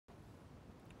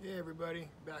Hey everybody,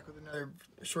 back with another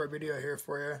short video here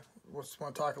for you. Just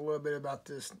want to talk a little bit about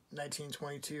this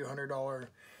 1922 $100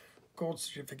 gold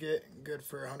certificate, good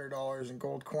for $100 in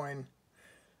gold coin.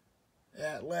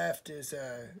 At left is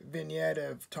a vignette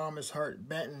of Thomas Hart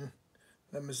Benton,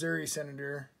 the Missouri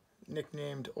senator,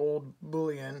 nicknamed Old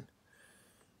Bullion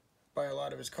by a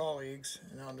lot of his colleagues.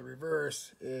 And on the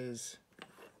reverse is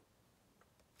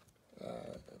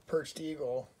a perched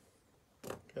eagle,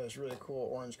 got this really cool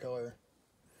orange color.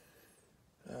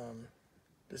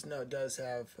 This note does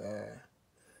have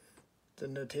the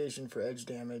notation for edge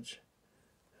damage.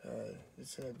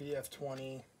 It's in a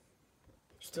BF20,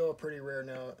 still a pretty rare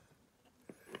note.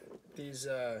 These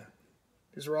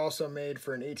were also made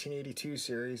for an 1882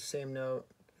 series, same note,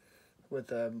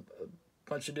 with a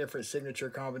bunch of different signature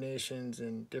combinations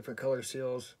and different color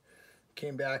seals.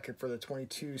 Came back for the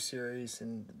 22 series,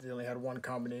 and they only had one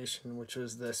combination, which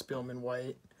was the Spielman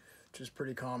White, which is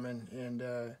pretty common, and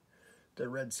the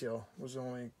red seal was the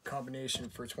only combination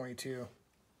for 22.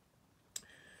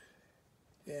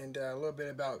 And a little bit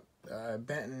about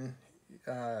Benton.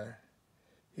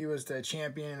 He was the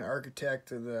champion and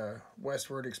architect of the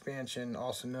westward expansion,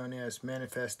 also known as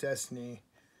Manifest Destiny,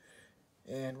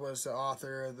 and was the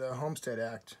author of the Homestead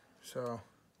Act. So,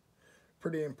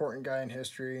 pretty important guy in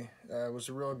history. Was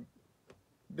a real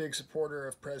big supporter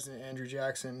of President Andrew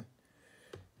Jackson.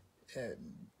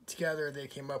 Together they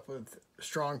came up with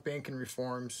strong banking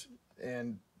reforms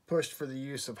and pushed for the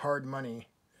use of hard money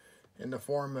in the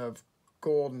form of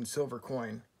gold and silver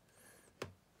coin,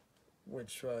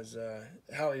 which was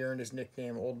how he earned his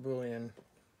nickname Old Bullion.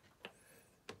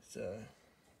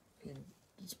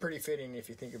 It's pretty fitting if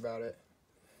you think about it,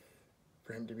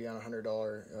 for him to be on a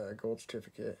 $100 gold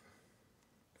certificate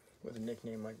with a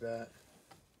nickname like that.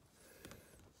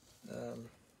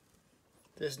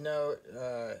 This note,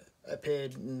 I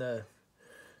paid in the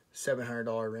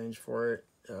 $700 range for it.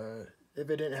 If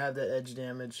it didn't have that edge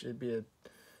damage, it'd be a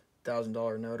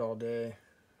 $1,000 note all day.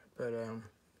 But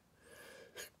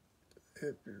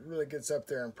it really gets up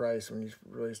there in price when you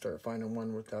really start finding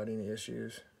one without any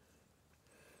issues.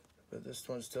 But this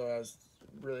one still has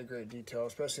really great detail,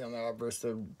 especially on the obverse.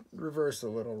 The reverse is a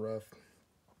little rough.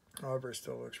 However, it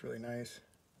still looks really nice.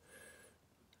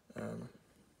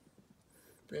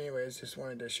 But anyways, just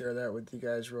wanted to share that with you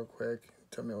guys real quick.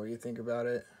 Tell me what you think about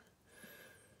it.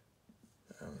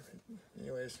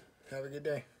 Anyways, have a good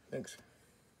day. Thanks.